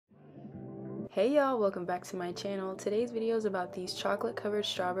Hey y'all, welcome back to my channel. Today's video is about these chocolate covered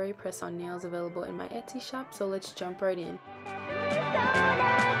strawberry press-on nails available in my Etsy shop, so let's jump right in.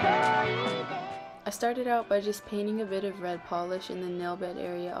 I started out by just painting a bit of red polish in the nail bed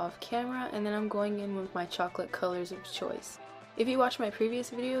area off camera, and then I'm going in with my chocolate colors of choice. If you watched my previous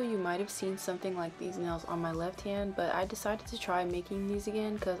video, you might have seen something like these nails on my left hand, but I decided to try making these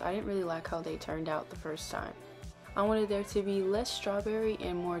again because I didn't really like how they turned out the first time. I wanted there to be less strawberry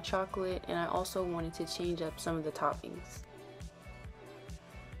and more chocolate, and I also wanted to change up some of the toppings.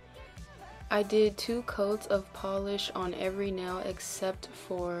 I did 2 coats of polish on every nail except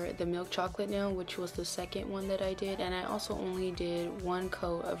for the milk chocolate nail, which was the second one that I did, and I also only did 1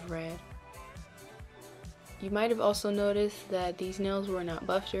 coat of red. You might have also noticed that these nails were not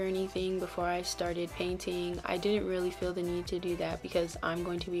buffed or anything before I started painting. I didn't really feel the need to do that because I'm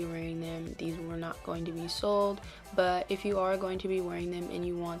going to be wearing them. These were not going to be sold, but if you are going to be wearing them and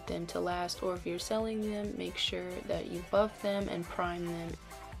you want them to last, or if you're selling them, make sure that you buff them and prime them.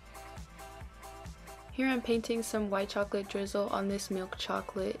 Here I'm painting some white chocolate drizzle on this milk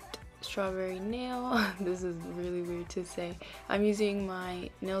chocolate strawberry nail. This is really weird to say. I'm using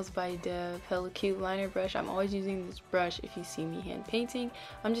my Nails by Dev Hella Cute liner brush. I'm always using this brush if you see me hand painting.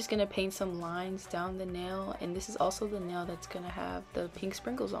 I'm just gonna paint some lines down the nail, and this is also the nail that's gonna have the pink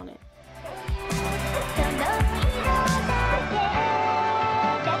sprinkles on it.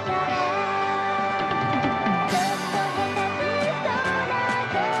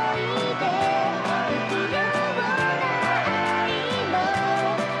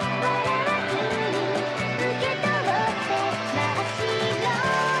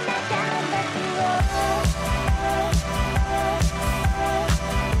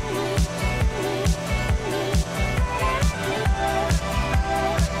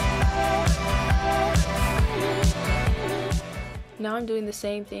 Now I'm doing the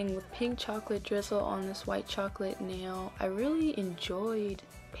same thing with pink chocolate drizzle on this white chocolate nail. I really enjoyed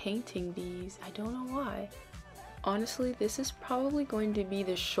painting these. I don't know why. Honestly, this is probably going to be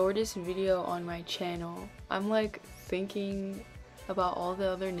the shortest video on my channel. I'm like thinking about all the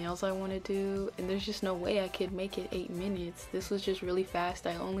other nails I want to do, and there's just no way I could make it 8 minutes. This was just really fast.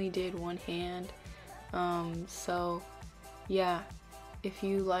 I only did one hand. So yeah, if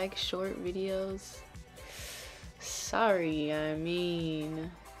you like short videos, sorry, I mean,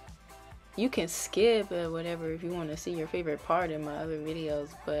 you can skip or whatever if you want to see your favorite part in my other videos,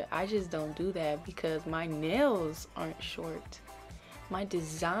 but I just don't do that because my nails aren't short. My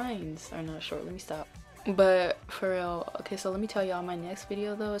designs are not short. Let me stop. But for real, okay, so let me tell y'all, my next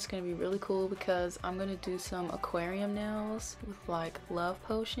video though, it's gonna be really cool because I'm gonna do some aquarium nails with like love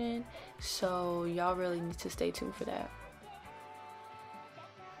potion, so y'all really need to stay tuned for that.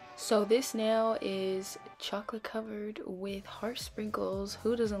 So this nail is chocolate covered with heart sprinkles.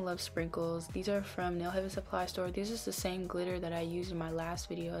 Who doesn't love sprinkles? These are from Nail Heaven Supply Store. This is the same glitter that I used in my last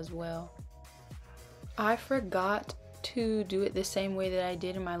video as well. I forgot to do it the same way that I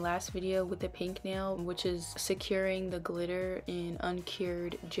did in my last video with the pink nail, which is securing the glitter in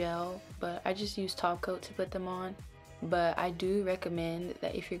uncured gel, but I just used top coat to put them on. But I do recommend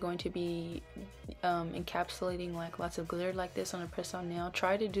that if you're going to be encapsulating like lots of glitter like this on a press-on nail,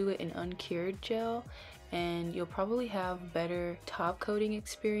 try to do it in uncured gel, and you'll probably have better top coating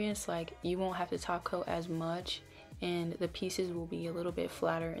experience. Like, you won't have to top coat as much, and the pieces will be a little bit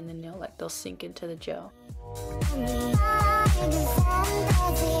flatter in the nail, like they'll sink into the gel.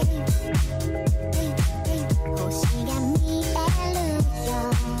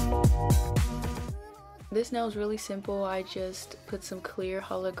 This nail is really simple. I just put some clear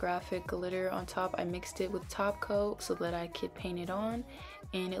holographic glitter on top. I mixed it with top coat so that I could paint it on,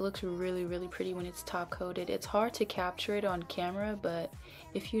 and it looks really pretty when it's top coated. It's hard to capture it on camera, but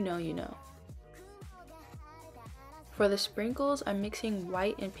if you know, you know. For the sprinkles, I'm mixing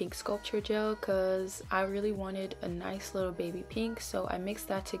white and pink sculpture gel because I really wanted a nice little baby pink, so I mixed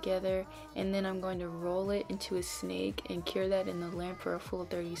that together, and then I'm going to roll it into a snake and cure that in the lamp for a full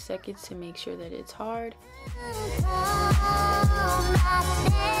 30 seconds to make sure that it's hard.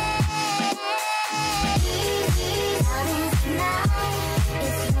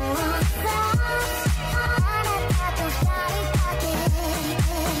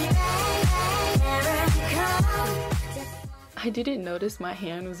 I didn't notice my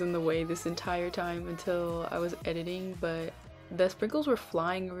hand was in the way this entire time until I was editing, but the sprinkles were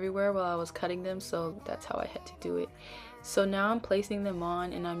flying everywhere while I was cutting them, so that's how I had to do it. So now I'm placing them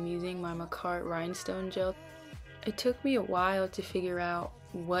on, and I'm using my Macart rhinestone gel. It took me a while to figure out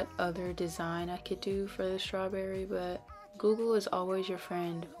what other design I could do for the strawberry, but Google is always your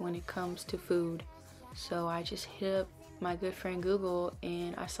friend when it comes to food. So I just hit up my good friend Google,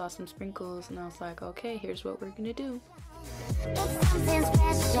 and I saw some sprinkles and I was like, okay, here's what we're gonna do. It's something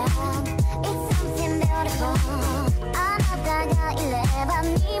special. It's something beautiful. 아나다가 이래봐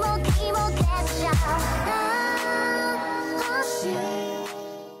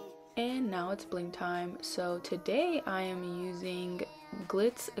And now it's bling time. So today I am using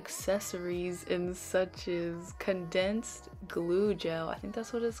Glitz accessories in such as condensed glue gel. I think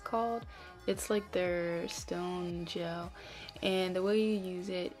that's what it's called. It's like their stone gel, and the way you use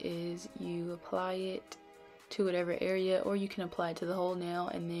it is you apply it to whatever area, or you can apply it to the whole nail,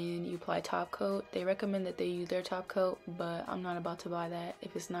 and then you apply top coat. They recommend that they use their top coat, but I'm not about to buy that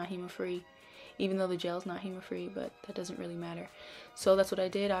if it's not HEMA free, even though the gel's not HEMA free, but that doesn't really matter. So that's what I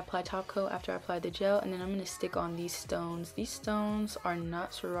did. I applied top coat after I applied the gel, and then I'm going to stick on these stones. These stones are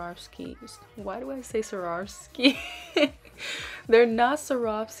not Swarovski. Why do I say Swarovski? They're not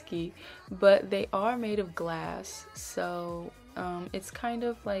Swarovski, but they are made of glass, so it's kind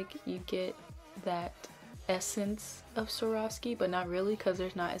of like you get that essence of Swarovski, but not really, because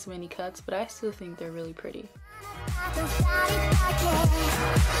there's not as many cuts, but I still think they're really pretty.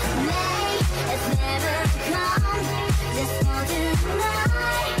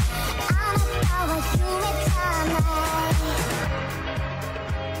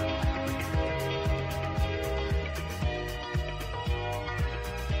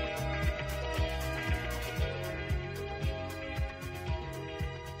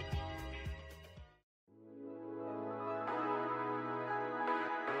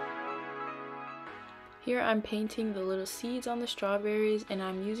 Here I'm painting the little seeds on the strawberries, and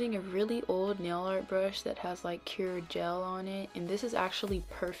I'm using a really old nail art brush that has like cured gel on it, and this is actually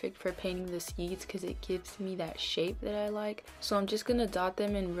perfect for painting the seeds because it gives me that shape that I like. So I'm just gonna dot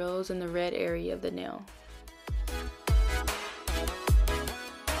them in rows in the red area of the nail.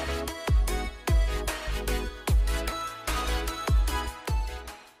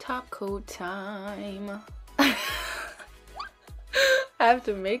 Top coat time. I have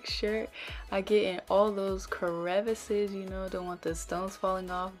to make sure I get in all those crevices, you know, don't want the stones falling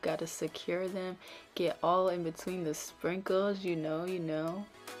off, gotta secure them, get all in between the sprinkles, you know.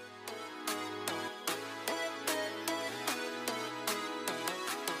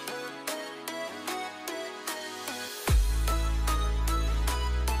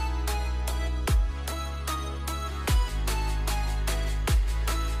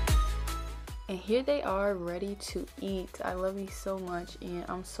 And here they are, ready to eat. I love these so much, and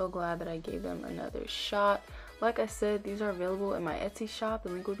I'm so glad that I gave them another shot. Like I said, these are available in my Etsy shop. The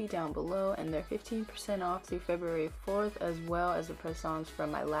link will be down below, and they're 15% off through February 4th, as well as the press-ons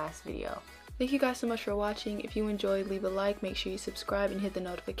from my last video. Thank you guys so much for watching. If you enjoyed, leave a like, make sure you subscribe and hit the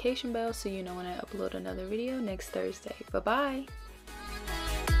notification bell so you know when I upload another video next Thursday. Bye-bye!